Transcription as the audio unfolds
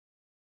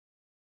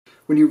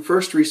When you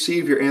first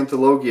receive your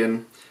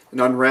Anthologion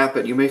and unwrap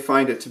it, you may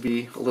find it to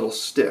be a little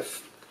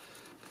stiff,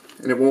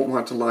 and it won't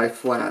want to lie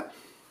flat.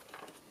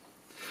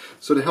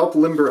 So to help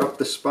limber up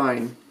the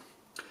spine,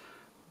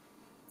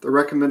 the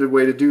recommended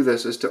way to do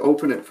this is to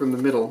open it from the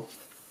middle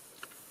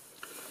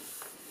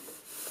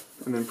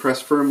and then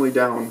press firmly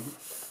down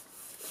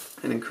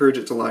and encourage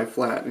it to lie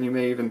flat. And you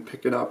may even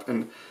pick it up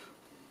and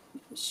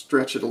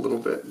stretch it a little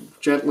bit,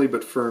 gently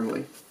but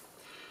firmly.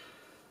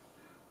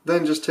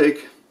 Then just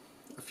take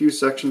a few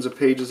sections of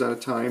pages at a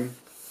time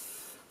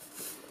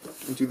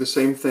and do the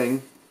same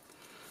thing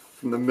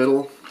from the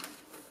middle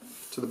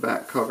to the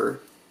back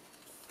cover.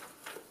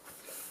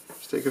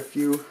 Just take a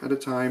few at a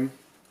time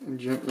and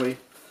gently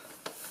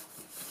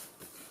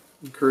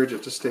encourage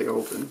it to stay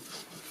open.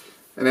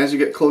 And as you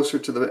get closer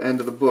to the end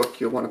of the book,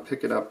 you'll want to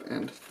pick it up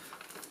and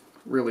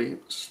really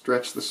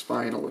stretch the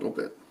spine a little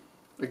bit.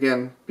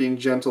 Again, being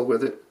gentle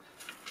with it,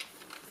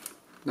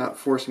 not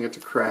forcing it to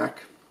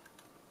crack,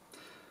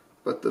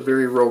 but the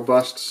very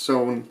robust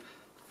sewn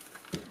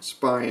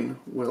spine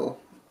will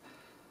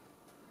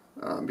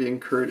be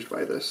encouraged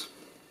by this.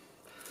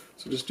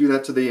 So just do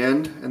that to the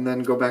end and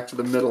then go back to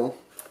the middle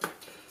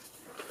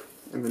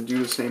and then do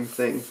the same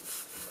thing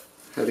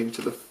heading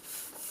to the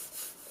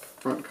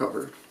front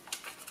cover.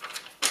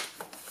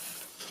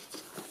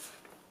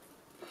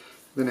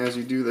 Then as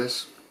you do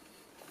this,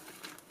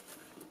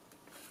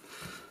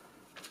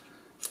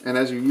 and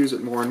as you use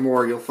it more and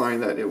more, you'll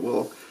find that it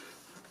will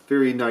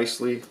very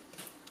nicely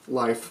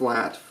lie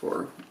flat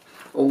for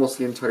almost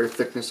the entire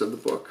thickness of the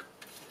book.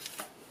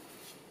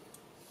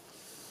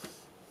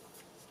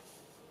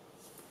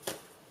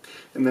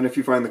 And then if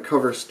you find the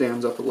cover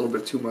stands up a little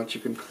bit too much,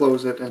 you can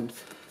close it and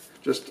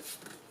just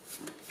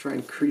try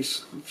and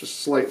crease just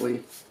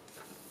slightly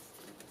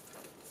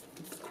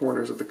the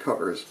corners of the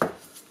covers.